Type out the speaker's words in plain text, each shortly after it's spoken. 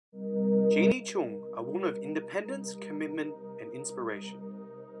Jeannie Chung, a woman of independence, commitment, and inspiration.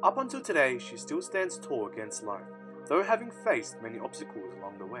 Up until today, she still stands tall against life, though having faced many obstacles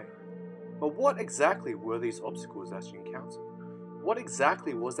along the way. But what exactly were these obstacles that she encountered? What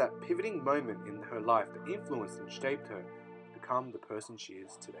exactly was that pivoting moment in her life that influenced and shaped her to become the person she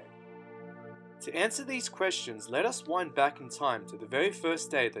is today? To answer these questions, let us wind back in time to the very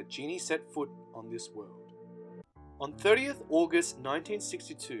first day that Jeannie set foot on this world. On 30th August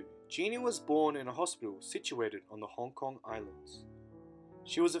 1962, Jeannie was born in a hospital situated on the Hong Kong Islands.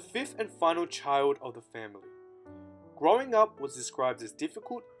 She was the fifth and final child of the family. Growing up was described as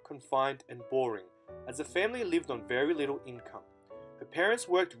difficult, confined, and boring, as the family lived on very little income. Her parents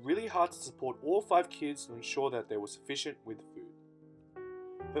worked really hard to support all 5 kids to ensure that they were sufficient with food.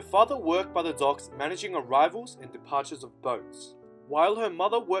 Her father worked by the docks managing arrivals and departures of boats, while her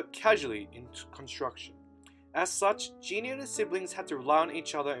mother worked casually in construction. As such, Jeannie and her siblings had to rely on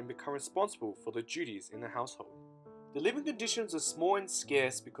each other and become responsible for the duties in the household. The living conditions were small and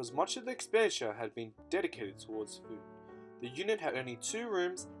scarce because much of the expenditure had been dedicated towards food. The unit had only 2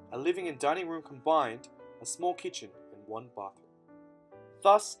 rooms, a living and dining room combined, a small kitchen, and 1 bathroom.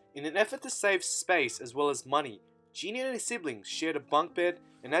 Thus, in an effort to save space as well as money, Jeannie and her siblings shared a bunk bed,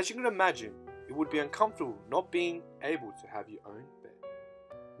 and as you can imagine, it would be uncomfortable not being able to have your own bed.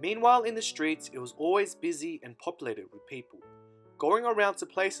 Meanwhile, in the streets, it was always busy and populated with people. Going around to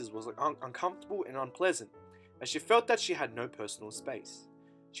places was uncomfortable and unpleasant, as she felt that she had no personal space.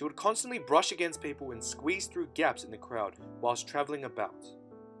 She would constantly brush against people and squeeze through gaps in the crowd whilst travelling about.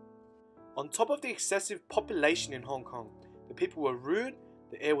 On top of the excessive population in Hong Kong, the people were rude,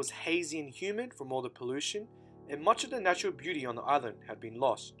 the air was hazy and humid from all the pollution, and much of the natural beauty on the island had been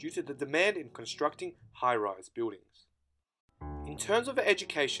lost due to the demand in constructing high-rise buildings. In terms of her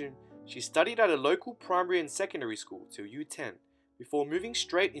education, she studied at a local primary and secondary school till U10 before moving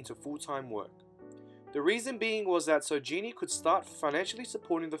straight into full-time work. The reason being was that so Jeannie could start financially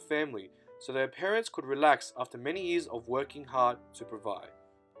supporting the family so that her parents could relax after many years of working hard to provide.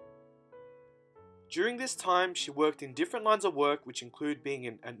 During this time, she worked in different lines of work, which include being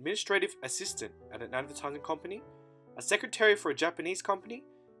an administrative assistant at an advertising company, a secretary for a Japanese company,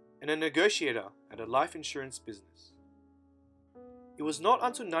 and a negotiator at a life insurance business. It was not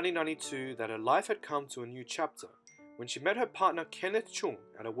until 1992 that her life had come to a new chapter, when she met her partner Kenneth Chung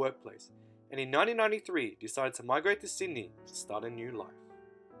at a workplace, and in 1993 decided to migrate to Sydney to start a new life.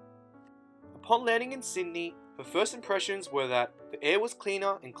 Upon landing in Sydney, her first impressions were that the air was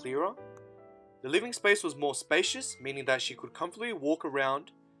cleaner and clearer, the living space was more spacious, meaning that she could comfortably walk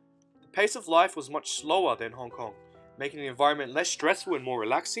around, the pace of life was much slower than Hong Kong, making the environment less stressful and more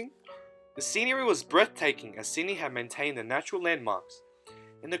relaxing. The scenery was breathtaking as Sydney had maintained the natural landmarks,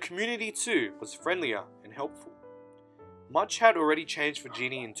 and the community too was friendlier and helpful. Much had already changed for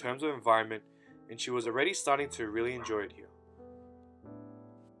Jeannie in terms of environment, and she was already starting to really enjoy it here.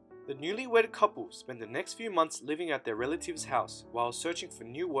 The newlywed couple spent the next few months living at their relative's house while searching for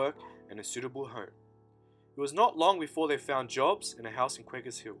new work and a suitable home. It was not long before they found jobs and a house in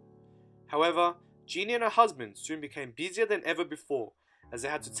Quakers Hill. However, Jeannie and her husband soon became busier than ever before, as they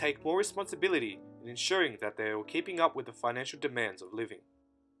had to take more responsibility in ensuring that they were keeping up with the financial demands of living.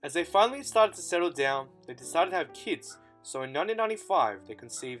 As they finally started to settle down, they decided to have kids, so in 1995 they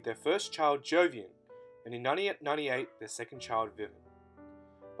conceived their first child Jovian, and in 1998 their second child Vivian.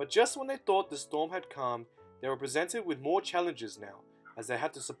 But just when they thought the storm had calmed, they were presented with more challenges now, as they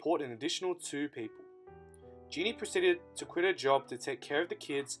had to support an additional 2 people. Jeannie proceeded to quit her job to take care of the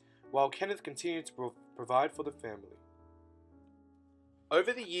kids, while Kenneth continued to provide for the family.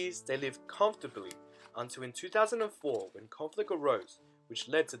 Over the years, they lived comfortably until in 2004 when conflict arose, which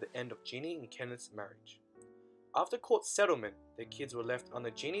led to the end of Jeannie and Kenneth's marriage. After court settlement, their kids were left under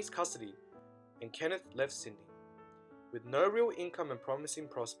Jeannie's custody, and Kenneth left Sydney. With no real income and promising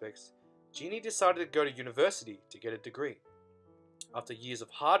prospects, Jeannie decided to go to university to get a degree. After years of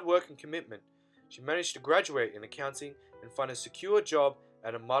hard work and commitment, she managed to graduate in accounting and find a secure job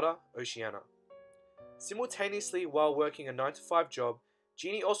at Amada Oceania. Simultaneously, while working a 9-to-5 job,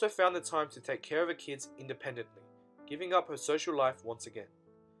 Jeannie also found the time to take care of her kids independently, giving up her social life once again.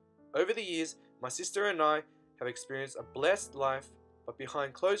 Over the years, my sister and I have experienced a blessed life, but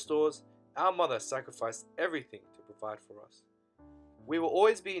behind closed doors, our mother sacrificed everything to provide for us. We will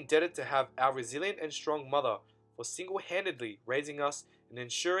always be indebted to have our resilient and strong mother for single-handedly raising us and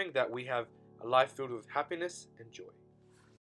ensuring that we have a life filled with happiness and joy.